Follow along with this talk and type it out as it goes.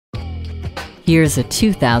Here's a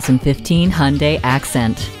 2015 Hyundai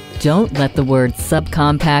Accent. Don't let the word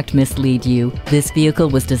subcompact mislead you. This vehicle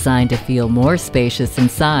was designed to feel more spacious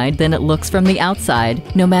inside than it looks from the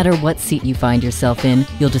outside. No matter what seat you find yourself in,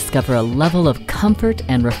 you'll discover a level of comfort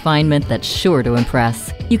and refinement that's sure to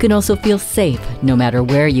impress. You can also feel safe no matter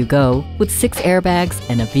where you go with 6 airbags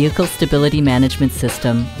and a vehicle stability management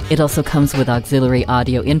system. It also comes with auxiliary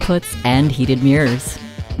audio inputs and heated mirrors.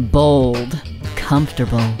 Bold,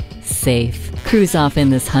 comfortable, safe. Cruise off in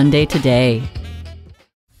this Hyundai today.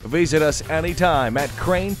 Visit us anytime at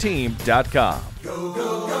crainteam.com.